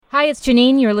Hi, it's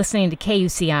Janine. You're listening to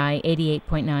KUCI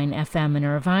 88.9 FM in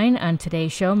Irvine. On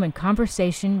today's show, I'm in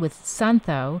conversation with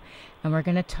Santho, and we're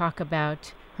going to talk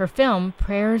about her film,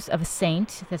 Prayers of a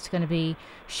Saint, that's going to be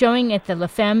showing at the La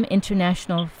Femme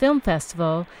International Film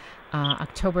Festival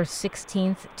October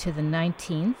 16th to the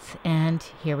 19th. And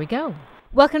here we go.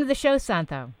 Welcome to the show,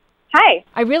 Santho. Hi.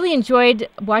 I really enjoyed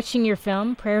watching your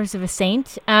film, Prayers of a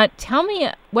Saint. Tell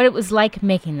me what it was like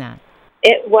making that.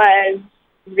 It was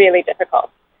really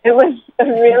difficult. It was a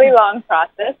really long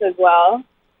process as well.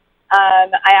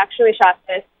 I actually shot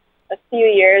this a few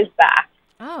years back.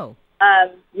 Oh.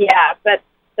 Yeah, but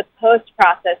the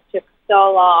post-process took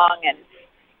so long. And,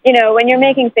 you know, when you're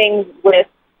making things with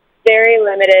very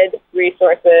limited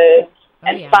resources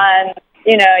and funds,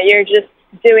 you know, you're just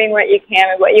doing what you can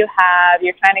with what you have.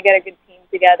 You're trying to get a good team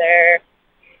together.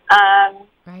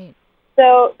 Right.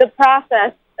 So the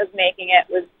process of making it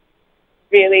was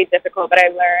really difficult, but I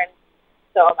learned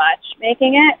so much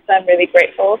making it, so I'm really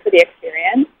grateful for the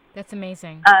experience. That's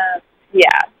amazing.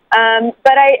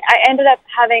 But I ended up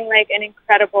having like an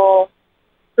incredible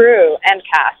crew and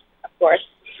cast, of course.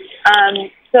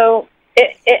 So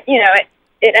it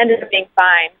ended up being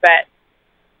fine, but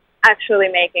actually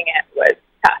making it was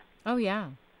tough. Oh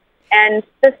yeah. And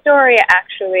the story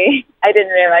actually, I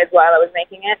didn't realize while I was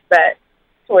making it, but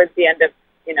towards the end of,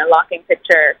 Locking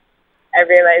Picture, I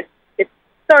realized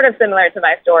sort of similar to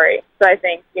my story. So I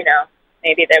think,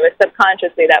 maybe there was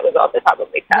subconsciously that was also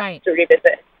probably tough to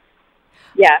revisit.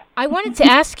 Yeah. I wanted to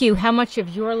ask you how much of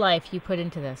your life you put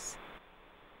into this.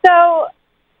 So,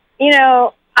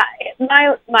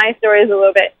 my story is a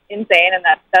little bit insane, and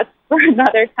that's for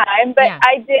another time. But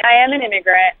I am an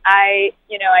immigrant. I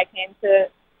came to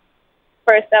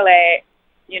first LA,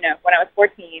 when I was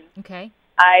 14. Okay.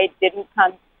 I didn't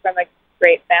come from a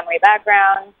great family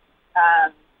background.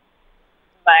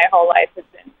 My whole life has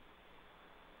been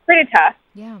pretty tough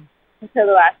until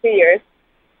the last few years.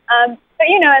 But,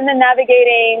 and then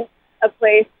navigating a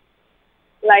place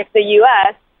like the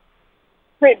U.S.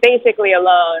 basically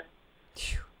alone.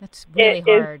 That's really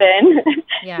hard.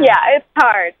 It's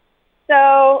hard.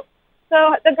 So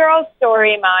the girl's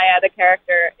story, Maya, the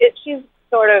character, she's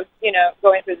sort of,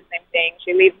 going through the same thing.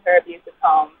 She leaves her abusive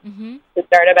home to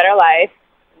start a better life.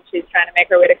 And she's trying to make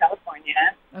her way to California.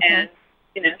 Okay. And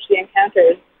she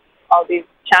encounters all these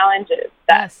challenges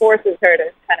that forces her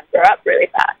to kind of grow up really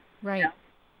fast. Right.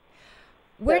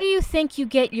 Where do you think you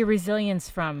get your resilience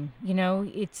from?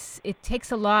 It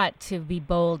takes a lot to be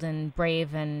bold and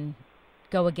brave and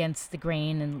go against the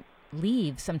grain and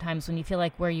leave sometimes when you feel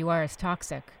like where you are is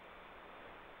toxic.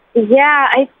 Yeah,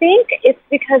 I think it's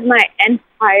because my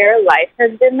entire life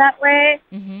has been that way.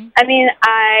 Mm-hmm. I mean,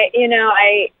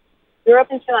 I grew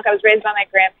up in Sri Lanka. I was raised by my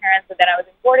grandparents, and then I was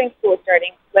in boarding school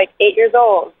starting like 8 years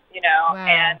old, Wow.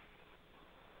 And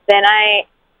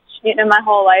then my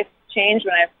whole life changed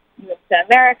when I moved to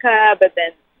America, but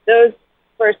then those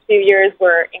first few years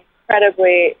were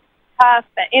incredibly tough.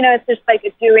 And, it's just like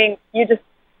you just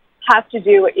have to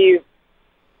do what you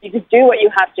just do what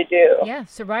you have to do. Yeah,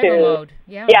 survival mode.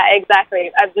 Yeah. Yeah,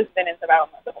 exactly. I've just been in survival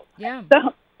mode the whole time. Yeah.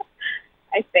 So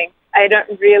I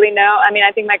don't really know. I mean,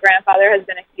 I think my grandfather has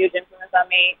been a huge influence on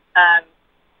me.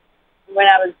 When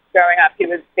I was growing up, he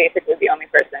was basically the only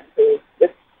person who was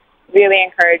really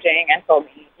encouraging and told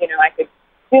me, I could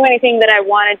do anything that I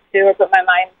wanted to or put my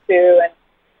mind to. And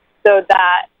so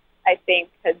that, I think,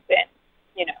 has been,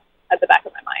 at the back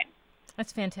of my mind.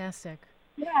 That's fantastic.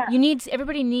 Yeah.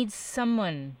 Everybody needs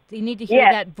someone. You need to hear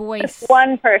that voice. Just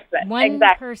one person. One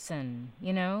person,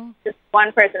 Just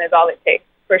one person is all it takes,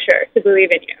 for sure, to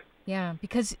believe in you. Yeah,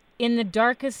 because in the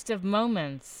darkest of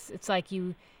moments, it's like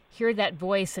you hear that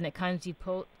voice and it kind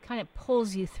of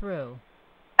pulls you through.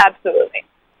 Absolutely.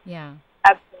 Yeah.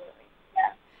 Absolutely.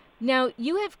 Yeah. Now,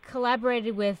 you have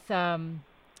collaborated with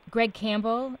Greg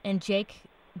Campbell and Jake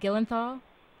Gyllenhaal.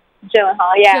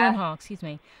 Gyllenhaal, excuse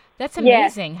me. That's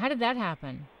amazing. How did that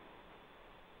happen?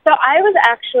 So I was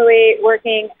actually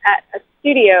working at a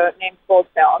studio named Bold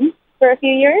Films for a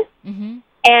few years. Mm-hmm.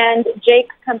 And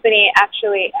Jake's company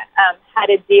actually had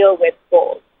a deal with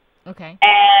Bold. Okay.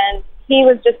 And he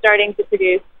was just starting to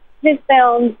produce his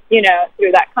films,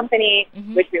 through that company,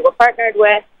 which we were partnered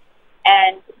with.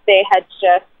 And they had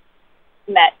just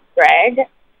met Greg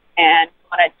and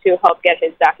wanted to help get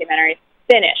his documentary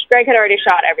finished. Greg had already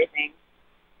shot everything,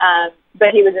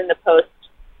 but he was in the post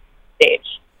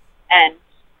stage. And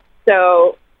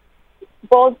so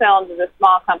Bold Films is a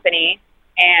small company,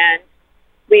 and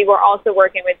we were also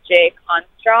working with Jake on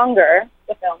Stronger,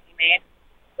 the film he made,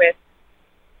 with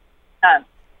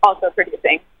also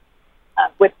producing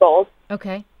with Bold.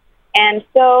 Okay. And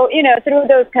so, through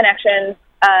those connections,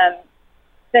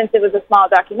 since it was a small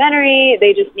documentary,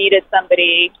 they just needed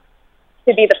somebody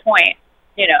to be the point,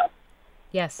 you know.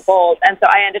 Yes. Bold. And so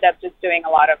I ended up just doing a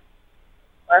lot of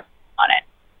work on it.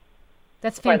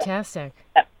 That's fantastic.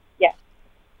 Yeah.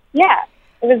 Yeah.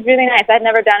 It was really nice. I'd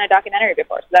never done a documentary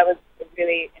before, so that was a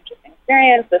really interesting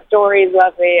experience. The story's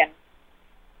lovely, and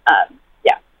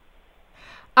yeah.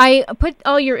 I put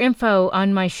all your info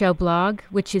on my show blog,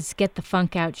 which is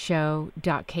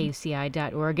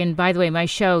getthefunkoutshow.kuci.org. And by the way, my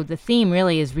show, the theme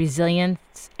really is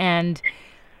resilience. And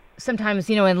sometimes,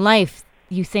 you know, in life,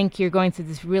 you think you're going through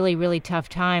this really, really tough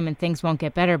time and things won't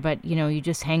get better, but, you know, you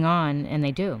just hang on, and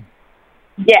they do.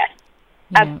 Yes,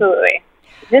 absolutely.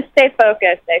 Just stay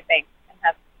focused, I think, and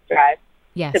have drive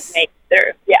to make it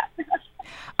through. Yeah.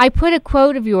 I put a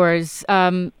quote of yours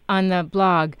on the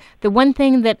blog. The one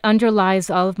thing that underlies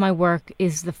all of my work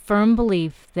is the firm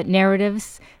belief that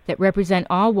narratives that represent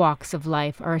all walks of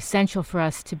life are essential for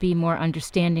us to be more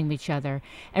understanding of each other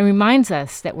and reminds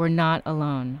us that we're not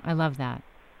alone. I love that.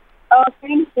 Oh,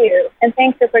 thank you. And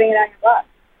thanks for putting it on your blog.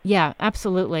 Yeah,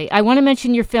 absolutely. I want to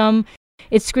mention your film.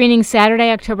 It's screening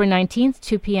Saturday, October 19th,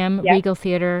 2 p.m., Regal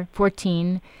Theater,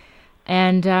 14.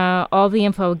 And all the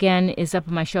info, again, is up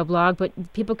on my show blog.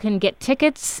 But people can get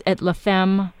tickets at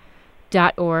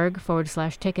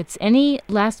lafemme.org/tickets. Any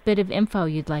last bit of info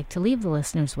you'd like to leave the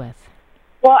listeners with?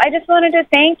 Well, I just wanted to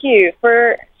thank you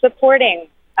for supporting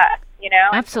us, you know.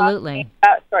 Absolutely.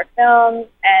 About short films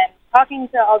and talking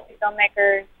to all these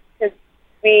filmmakers, because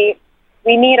we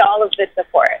need all of the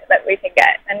support that we can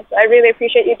get. And so I really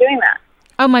appreciate you doing that.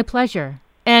 Oh, my pleasure.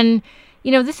 And,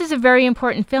 you know, this is a very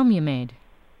important film you made.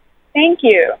 Thank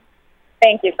you.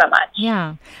 Thank you so much.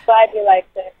 Yeah. Glad you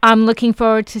liked it. I'm looking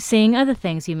forward to seeing other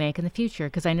things you make in the future,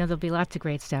 because I know there'll be lots of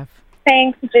great stuff.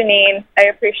 Thanks, Janine. I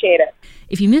appreciate it.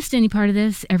 If you missed any part of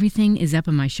this, everything is up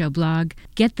on my show blog,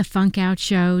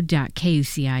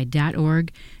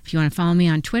 getthefunkoutshow.kuci.org. If you want to follow me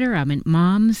on Twitter, I'm at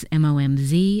moms,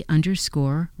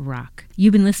 MOMZ_rock.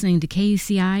 You've been listening to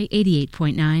KUCI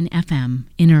 88.9 FM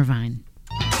in Irvine.